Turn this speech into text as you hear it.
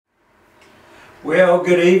Well,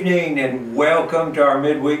 good evening and welcome to our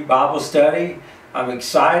midweek Bible study. I'm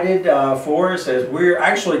excited for us as we're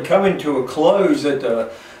actually coming to a close at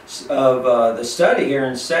the study here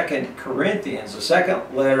in 2 Corinthians, the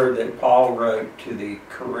second letter that Paul wrote to the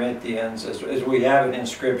Corinthians as we have it in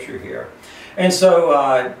Scripture here. And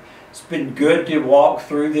so it's been good to walk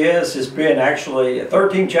through this. It's been actually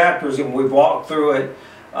 13 chapters and we've walked through it,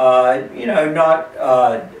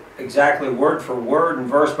 not exactly word for word and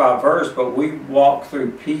verse by verse, but we walked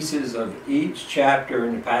through pieces of each chapter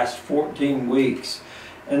in the past 14 weeks.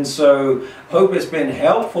 And so hope it's been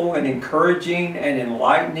helpful and encouraging and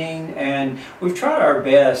enlightening, and we've tried our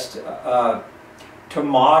best to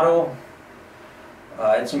model.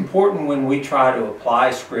 It's important when we try to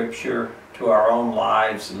apply Scripture to our own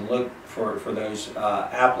lives and look for those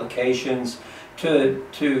applications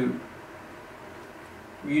to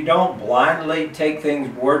you don't blindly take things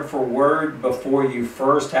word for word before you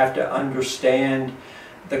first have to understand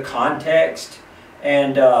the context.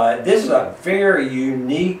 And this is a very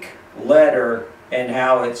unique letter in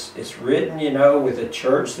how it's written, with a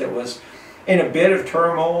church that was in a bit of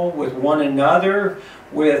turmoil with one another,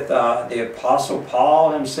 with the Apostle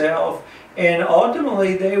Paul himself. And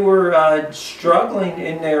ultimately they were struggling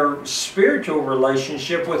in their spiritual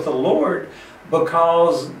relationship with the Lord,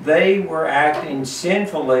 because they were acting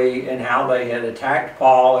sinfully in how they had attacked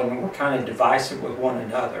Paul and were kind of divisive with one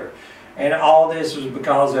another. And all this was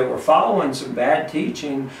because they were following some bad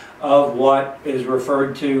teaching of what is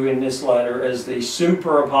referred to in this letter as the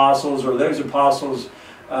super apostles, or those apostles,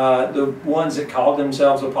 the ones that called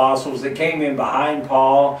themselves apostles, that came in behind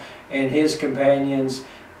Paul and his companions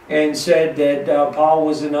and said that Paul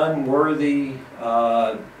was an unworthy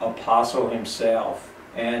apostle himself.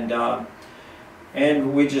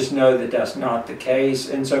 And we just know that that's not the case.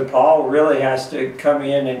 And so Paul really has to come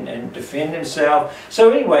in and defend himself.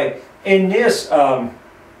 So anyway, in this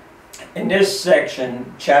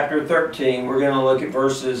section, chapter 13, we're going to look at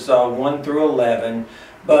verses 1 through 11.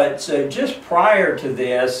 But so just prior to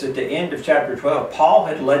this, at the end of chapter 12, Paul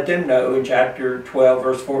had let them know in chapter 12,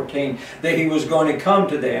 verse 14, that he was going to come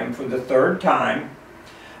to them for the third time,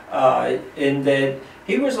 and that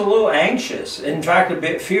he was a little anxious, in fact a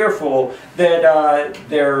bit fearful, that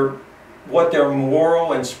what their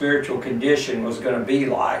moral and spiritual condition was going to be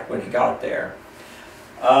like when he got there.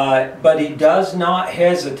 But he does not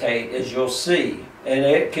hesitate, as you'll see. And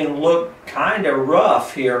it can look kind of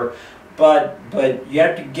rough here, but you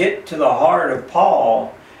have to get to the heart of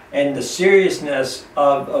Paul and the seriousness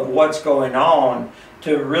of what's going on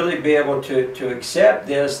to really be able to accept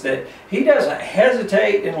this, that he doesn't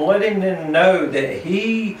hesitate in letting them know that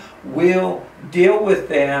he will deal with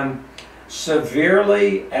them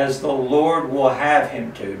severely as the Lord will have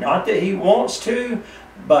him to. Not that he wants to,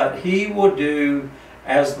 but he will do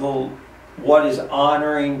as what is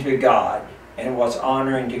honoring to God and what's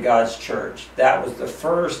honoring to God's church. That was the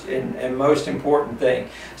first and most important thing.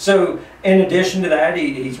 So in addition to that,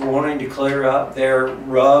 he's wanting to clear up their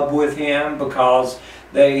rub with him, because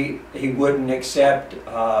he wouldn't accept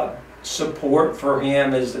support for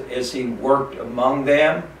him as he worked among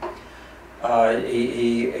them.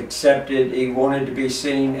 He wanted to be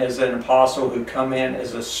seen as an apostle who come in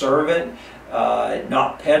as a servant,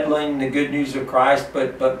 not peddling the good news of Christ,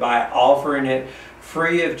 but by offering it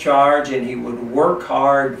free of charge, and he would work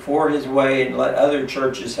hard for his way and let other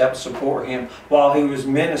churches help support him while he was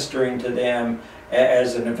ministering to them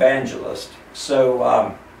as an evangelist.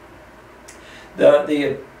 So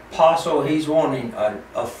the apostle, he's wanting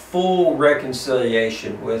a full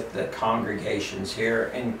reconciliation with the congregations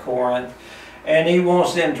here in Corinth, and he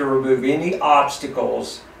wants them to remove any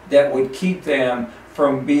obstacles that would keep them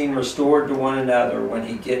from being restored to one another when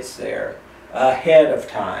he gets there ahead of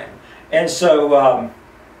time. And so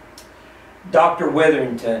Dr.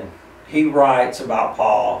 Witherington, he writes about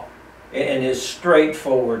Paul in his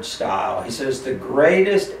straightforward style. He says the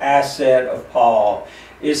greatest asset of Paul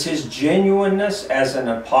is his genuineness as an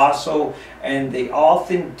apostle and the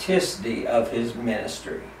authenticity of his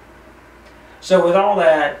ministry. So with all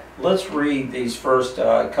that, let's read these first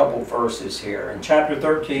couple verses here. In chapter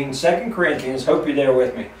 13, 2 Corinthians, hope you're there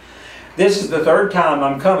with me. This is the third time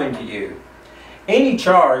I'm coming to you. Any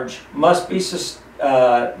charge must be sustained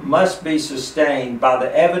by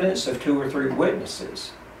the evidence of 2 or 3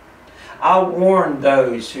 witnesses. I warned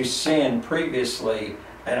those who sinned previously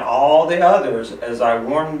and all the others, as I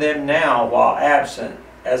warned them now while absent,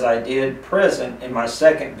 as I did present in my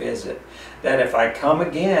second visit, that if I come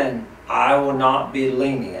again, I will not be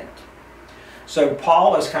lenient. So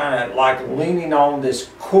Paul is kind of like leaning on this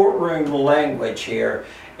courtroom language here,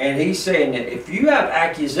 and he's saying that if you have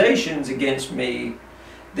accusations against me,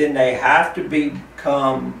 then they have to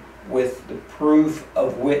come with the proof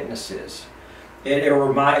of witnesses. It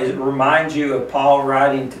reminds you of Paul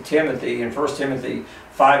writing to Timothy in 1 Timothy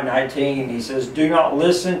 5:19. He says, "Do not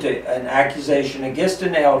listen to an accusation against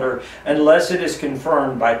an elder unless it is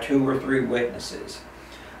confirmed by 2 or 3 witnesses."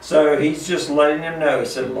 So he's just letting them know. He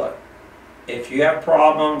said, look, if you have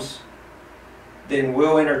problems, then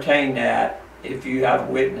we'll entertain that if you have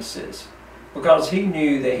witnesses. Because he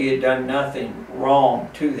knew that he had done nothing wrong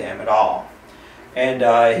to them at all. And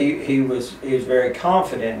he was very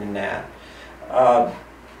confident in that.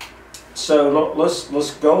 So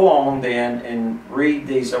let's go on then and read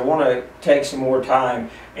these. I want to take some more time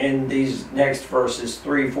in these next verses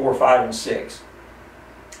 3, 4, 5, and 6.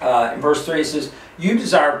 In verse 3 it says, "You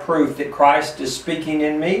desire proof that Christ is speaking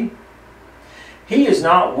in me. He is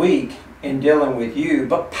not weak in dealing with you,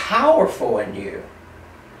 but powerful in you.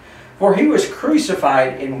 For he was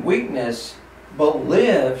crucified in weakness, but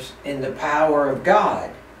lives in the power of God.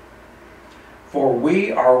 For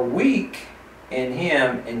we are weak in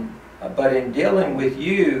him, but in dealing with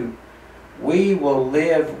you, we will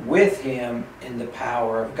live with him in the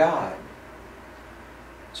power of God."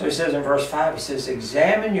 So he says in verse 5, he says,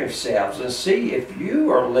 "Examine yourselves and see if you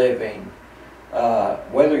are living,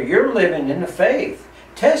 whether you're living in the faith.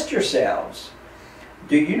 Test yourselves.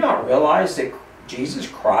 Do you not realize that Jesus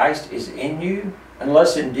Christ is in you,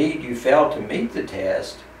 unless indeed you fail to meet the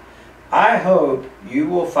test? I hope you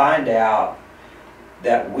will find out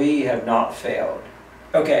that we have not failed."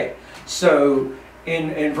 Okay, so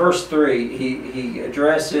in verse 3, he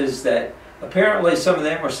addresses that apparently some of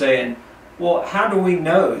them are saying, well, how do we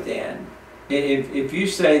know then? If you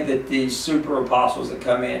say that these super apostles that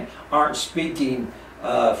come in aren't speaking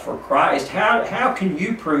for Christ, how can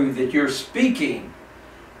you prove that you're speaking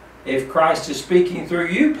if Christ is speaking through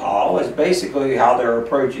you, Paul? Is basically how they're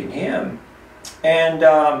approaching him. And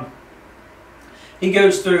he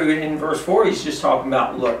goes through in verse 4, he's just talking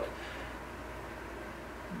about, look,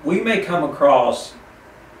 we may come across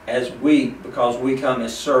as weak because we come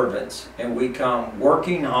as servants and we come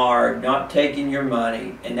working hard, not taking your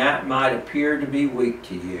money, and that might appear to be weak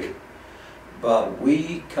to you. But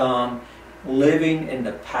we come living in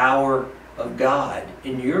the power of God,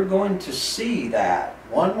 and you're going to see that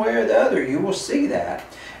one way or the other. You will see that.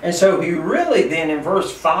 And so he really then in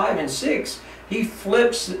verse 5 and 6 he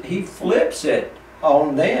flips it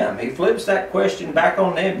on them. He flips that question back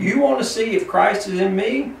on them. You want to see if Christ is in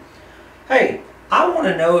me? Hey, I want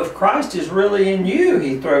to know if Christ is really in you.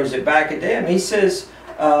 He throws it back at them. He says,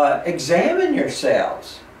 examine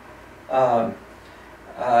yourselves.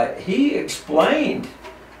 He explained,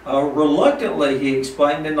 reluctantly he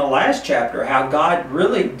explained in the last chapter how God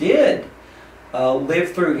really did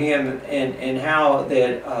live through him, and how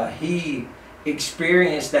that he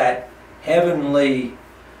experienced that heavenly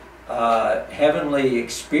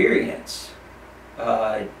experience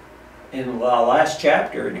in the last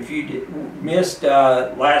chapter. And if you missed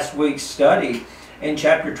last week's study in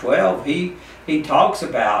chapter 12, he talks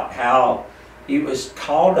about how he was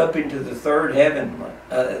called up into the third heaven,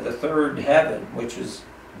 which was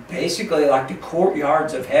basically like the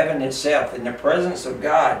courtyards of heaven itself, in the presence of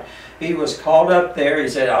God. He was called up there. He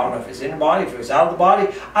said, I don't know if it's in the body, if it was out of the body.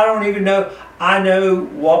 I don't even know. I know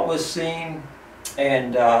what was seen.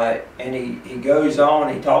 And he goes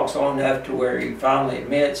on, he talks on enough to where he finally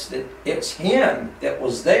admits that it's him that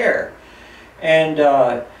was there. And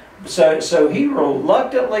so he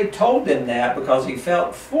reluctantly told them that because he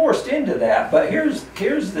felt forced into that. But here's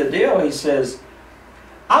the deal. He says,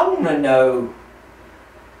 I want to know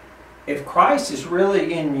if Christ is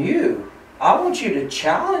really in you. I want you to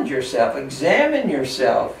challenge yourself, examine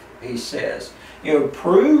yourself, he says.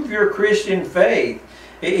 Prove your Christian faith.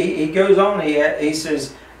 He goes on, he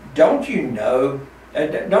says, don't you know,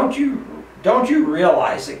 don't you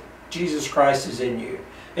realize that Jesus Christ is in you?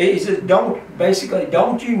 He says,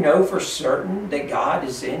 don't you know for certain that God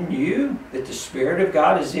is in you, that the Spirit of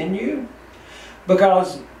God is in you?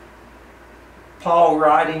 Because Paul,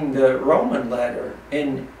 writing the Roman letter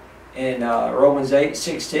in Romans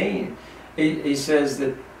 8:16, he says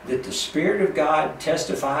that the Spirit of God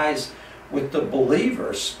testifies with the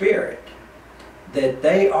believer's spirit that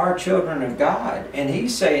they are children of God. And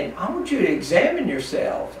he's saying, I want you to examine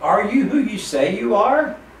yourselves. Are you who you say you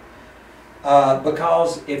are?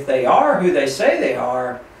 Because if they are who they say they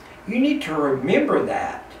are, you need to remember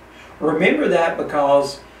that. Remember that,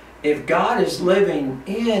 because if God is living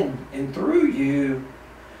in and through you,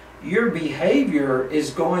 your behavior is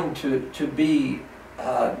going to be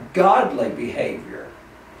godly behavior.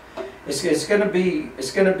 It's going to be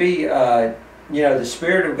the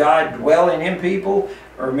Spirit of God dwelling in people.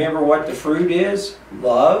 Remember what the fruit is: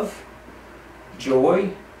 love,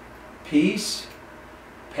 joy, peace,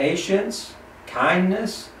 patience,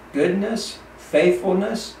 kindness, goodness,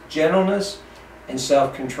 faithfulness, gentleness, and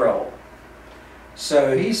self-control.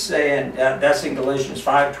 So he's saying, that's in Galatians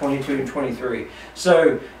 5:22 and 23.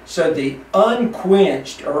 So the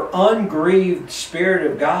unquenched or ungrieved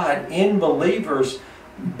Spirit of God in believers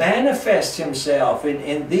manifests himself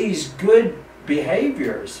in these good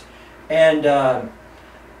behaviors. And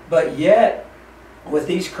but yet, with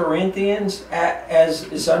these Corinthians, as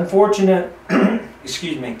it's unfortunate,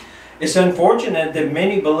 excuse me, it's unfortunate that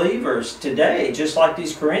many believers today, just like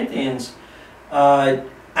these Corinthians,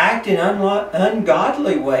 act in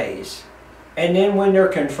ungodly ways. And then when they're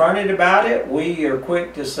confronted about it, we are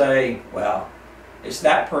quick to say, well, it's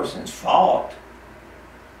that person's fault.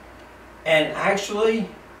 And actually,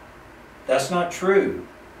 that's not true.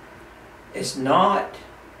 It's not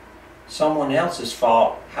someone else's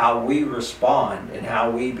fault how we respond and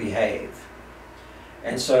how we behave.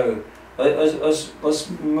 And so let's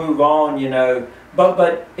move on, you know.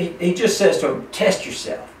 But he just says to them, test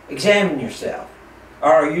yourself, examine yourself.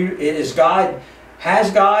 Has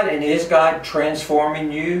God and is God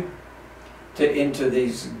transforming you into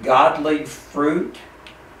these godly fruit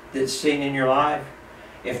that's seen in your life?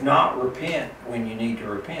 If not, repent when you need to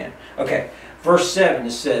repent. Okay, verse 7,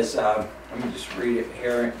 it says, let me just read it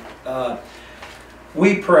here.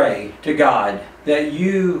 We pray to God that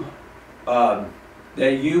you will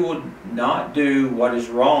not do what is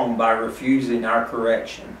wrong by refusing our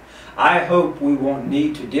correction. I hope we won't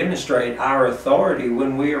need to demonstrate our authority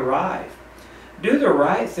when we arrive. Do the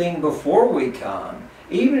right thing before we come,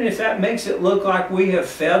 even if that makes it look like we have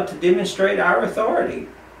failed to demonstrate our authority.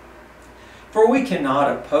 For we cannot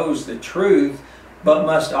oppose the truth, but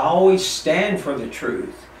must always stand for the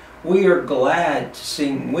truth. We are glad to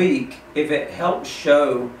seem weak if it helps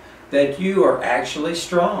show that you are actually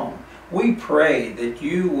strong. We pray that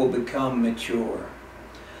you will become mature.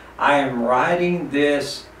 I am writing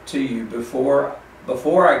this to you before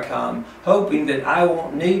I come, hoping that I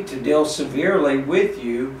won't need to deal severely with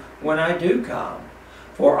you when I do come.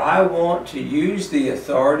 For I want to use the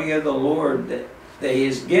authority of the Lord that He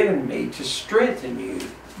has given me to strengthen you,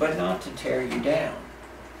 but not to tear you down.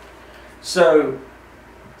 So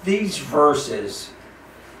these verses,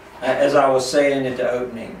 as I was saying at the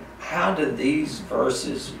opening, how do these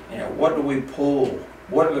verses, what do we pull?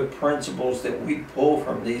 What are the principles that we pull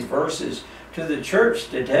from these verses to the church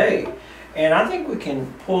today? And I think we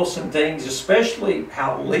can pull some things, especially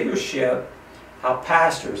how leadership, how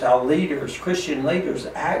pastors, how leaders, Christian leaders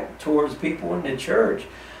act towards people in the church.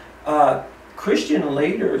 Christian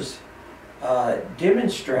leaders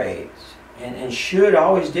demonstrate and should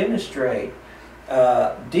always demonstrate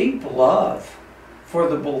deep love for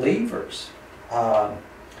the believers, and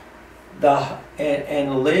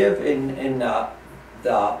live in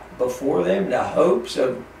before them the hopes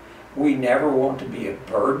of, we never want to be a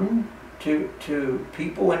burden to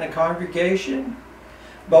people in the congregation,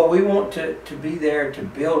 but we want to be there to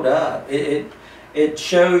build up. It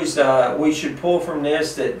shows, we should pull from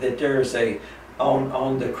this that there is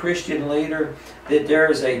on the Christian leader, that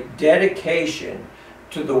there is a dedication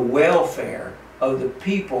to the welfare of the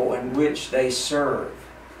people in which they serve.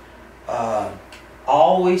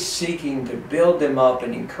 Always seeking to build them up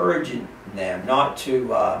and encouraging them, not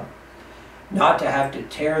to have to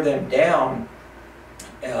tear them down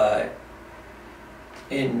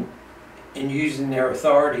in using their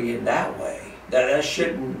authority in that way. That's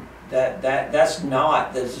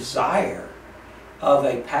not the desire of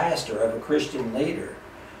a pastor, of a Christian leader,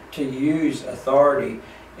 to use authority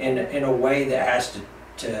in a way that has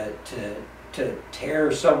to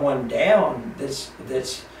tear someone down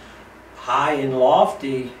that's high and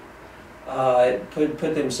lofty,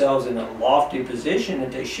 put themselves in a lofty position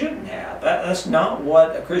that they shouldn't have. That's not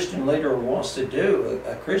what a Christian leader wants to do.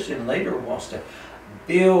 A Christian leader wants to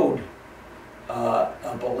build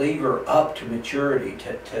a believer up to maturity,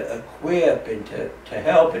 to equip and to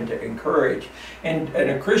help and to encourage. And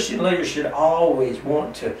a Christian leader should always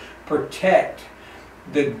want to protect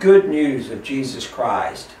the good news of Jesus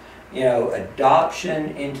Christ.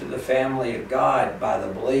 Adoption into the family of God by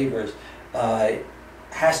the believers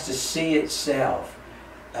has to see itself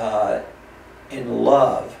in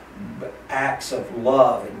love, acts of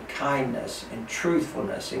love and kindness and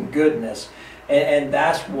truthfulness and goodness. And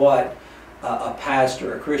that's what a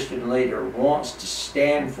pastor, a Christian leader, wants to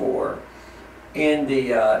stand for in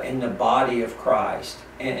the body of Christ.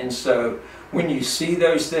 And so when you see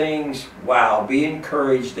those things, wow, be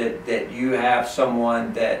encouraged that you have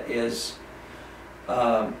someone that is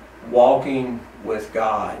walking with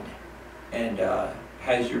God and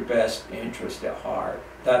has your best interest at heart.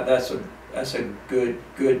 That's a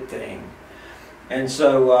good thing. And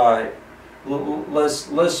so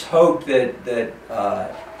let's hope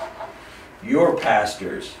that your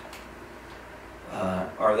pastors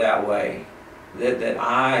are that way, that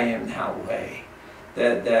I am that way,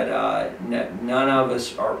 that none of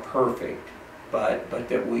us are perfect, but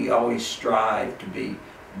that we always strive to be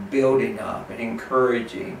building up and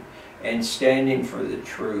encouraging and standing for the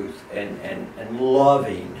truth and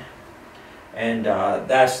loving. And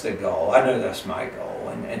that's the goal. I know that's my goal,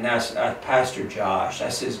 and that's Pastor Josh,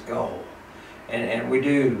 that's his goal. And we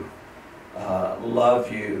do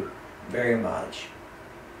love you very much.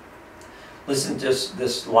 Listen to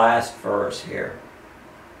this last verse here,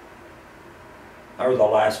 or the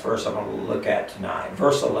last verse I'm going to look at tonight,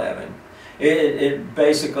 verse 11. It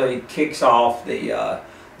basically kicks off the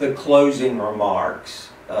closing remarks,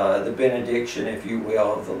 the benediction, if you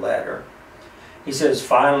will, of the letter. He says,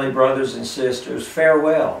 "Finally, brothers and sisters,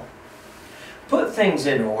 farewell. Put things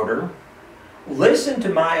in order. Listen to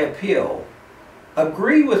my appeal.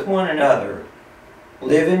 Agree with one another.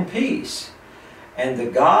 Live in peace. And the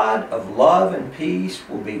God of love and peace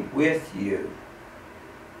will be with you."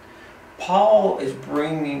 Paul is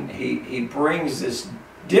he brings this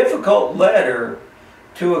difficult letter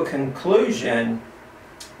to a conclusion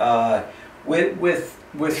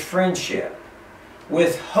with friendship,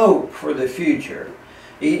 with hope for the future.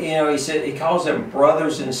 He calls them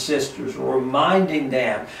brothers and sisters, reminding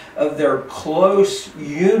them of their close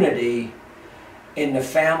unity in the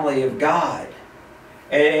family of God,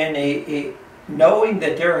 and he knowing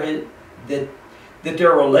that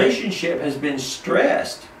their relationship has been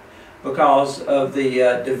stressed because of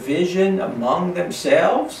the division among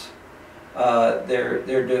themselves, their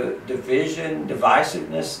division,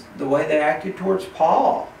 divisiveness, the way they acted towards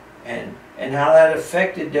Paul, and how that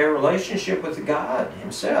affected their relationship with God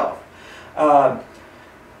Himself.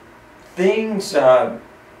 Things that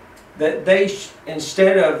they,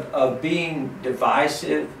 instead of being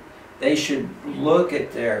divisive, they should look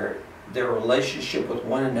at their relationship with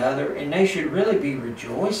one another, and they should really be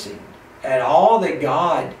rejoicing at all that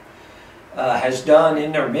God has done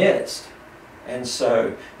in their midst. And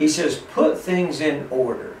so he says, put things in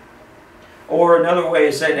order. Or another way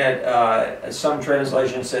of saying that, some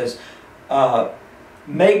translation says,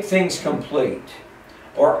 make things complete.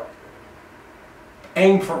 Or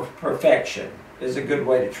aim for perfection is a good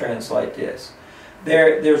way to translate this.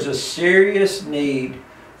 There's a serious need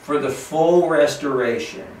for the full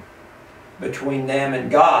restoration between them and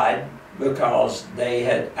God, because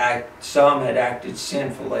some had acted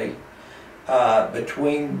sinfully,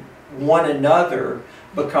 between one another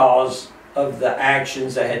because of the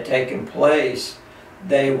actions that had taken place.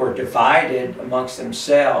 They were divided amongst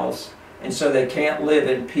themselves, and so they can't live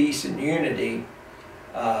in peace and unity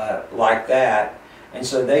like that. And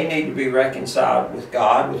so they need to be reconciled with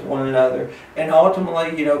God, with one another, and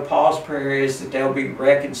ultimately, Paul's prayer is that they'll be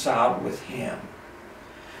reconciled with Him.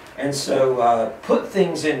 And so put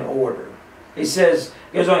things in order. He goes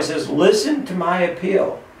on, he says, listen to my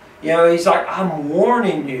appeal. He's like, I'm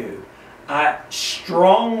warning you. I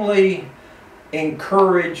strongly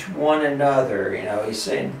encourage one another. He's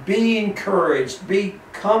saying, be encouraged, be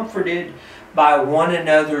comforted by one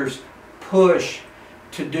another's push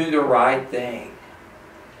to do the right thing.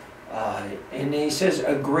 And he says,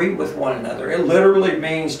 agree with one another. It literally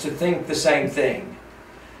means to think the same thing.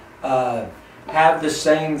 Have the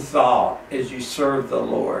same thought as you serve the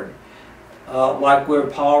Lord. Like where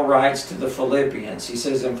Paul writes to the Philippians. He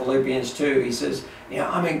says in Philippians 2, he says,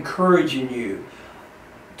 I'm encouraging you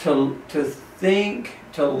to think,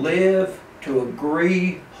 to live, to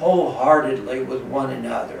agree wholeheartedly with one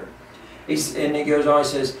another. And he goes on, he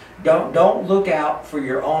says, don't look out for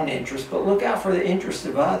your own interest, but look out for the interest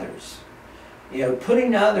of others.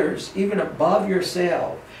 Putting others even above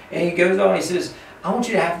yourself. And he goes on, he says, I want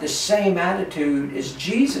you to have the same attitude as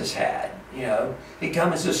Jesus had. He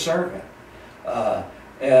came as a servant.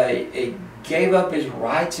 He gave up his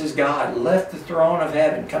rights as God, left the throne of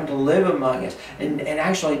heaven, come to live among us, and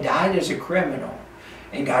actually died as a criminal.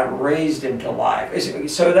 And God raised him to life.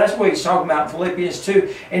 So that's what he's talking about in Philippians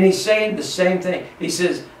 2. And he's saying the same thing. He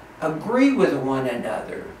says, agree with one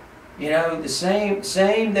another. The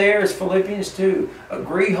same there as Philippians 2.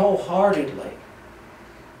 Agree wholeheartedly.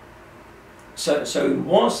 So he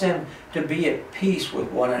wants them to be at peace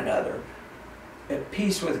with one another, at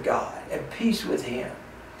peace with God, at peace with Him.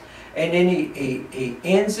 And then he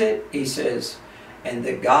ends it, he says, and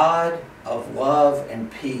the God of love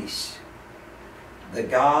and peace, the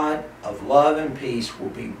God of love and peace will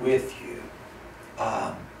be with you.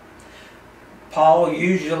 Paul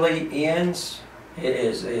usually ends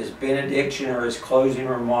his benediction or his closing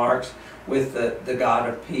remarks with the God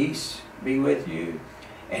of peace be with you.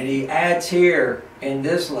 And he adds here in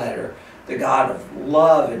this letter the God of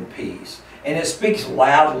love and peace. And it speaks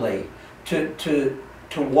loudly to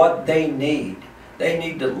what they need. They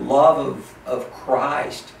need the love of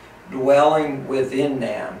Christ dwelling within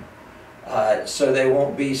them, so they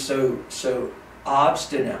won't be so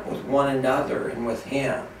obstinate with one another and with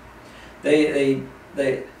Him. The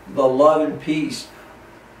love and peace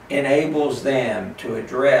enables them to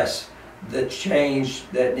address the change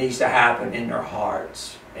that needs to happen in their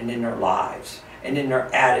hearts and in their lives and in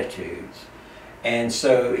their attitudes. And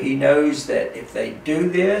so he knows that if they do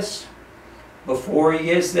this before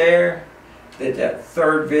he is there, that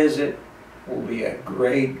third visit will be a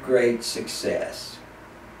great, great success.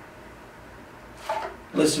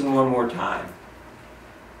 Listen one more time.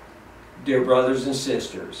 Dear brothers and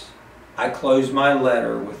sisters, I close my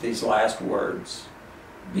letter with these last words.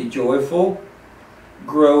 Be joyful,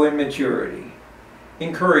 grow in maturity,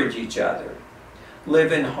 encourage each other,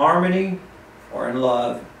 live in harmony or in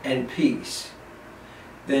love and peace.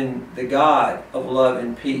 Then the God of love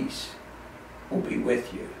and peace will be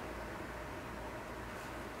with you.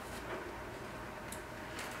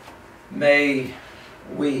 May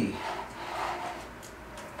we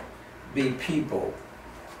be people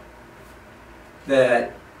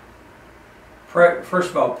that, first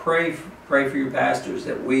of all, pray for your pastors,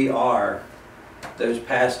 that we are those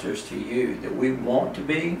pastors to you that we want to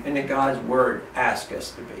be and that God's Word asks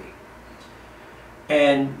us to be.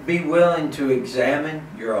 And be willing to examine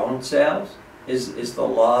your own selves. Is the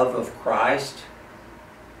love of Christ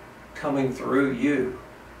coming through you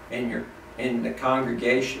in the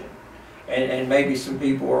congregation? And maybe some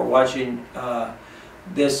people are watching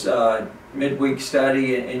this midweek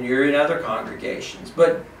study and you're in other congregations.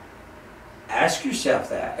 But ask yourself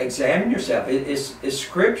that. Examine yourself. It's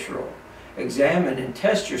scriptural. Examine and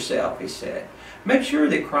test yourself, he said. Make sure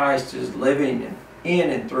that Christ is living in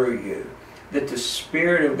and through you. That the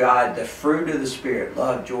Spirit of God, the fruit of the Spirit,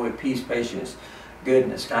 love, joy, peace, patience,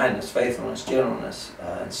 goodness, kindness, faithfulness, gentleness,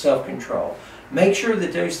 and self-control. Make sure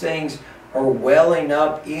that those things are welling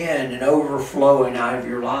up in and overflowing out of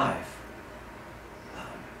your life.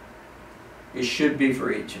 It should be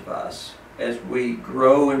for each of us as we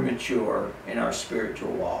grow and mature in our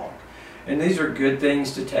spiritual walk. And these are good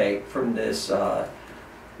things to take from this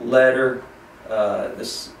letter,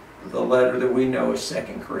 the letter that we know as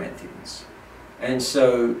 2 Corinthians. And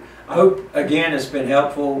so I hope, again, it's been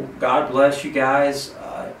helpful. God bless you guys.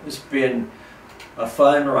 It's been a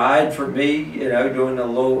fun ride for me, doing a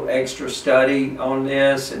little extra study on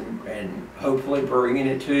this and hopefully bringing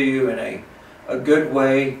it to you in a good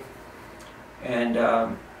way.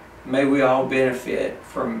 And may we all benefit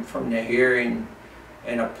from the hearing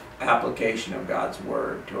and application of God's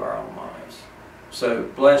Word to our own lives. So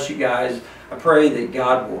bless you guys. I pray that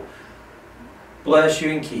God will bless you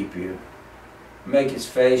and keep you. Make His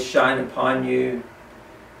face shine upon you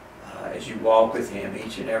as you walk with Him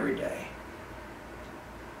each and every day.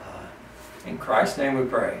 In Christ's name we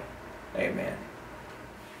pray. Amen.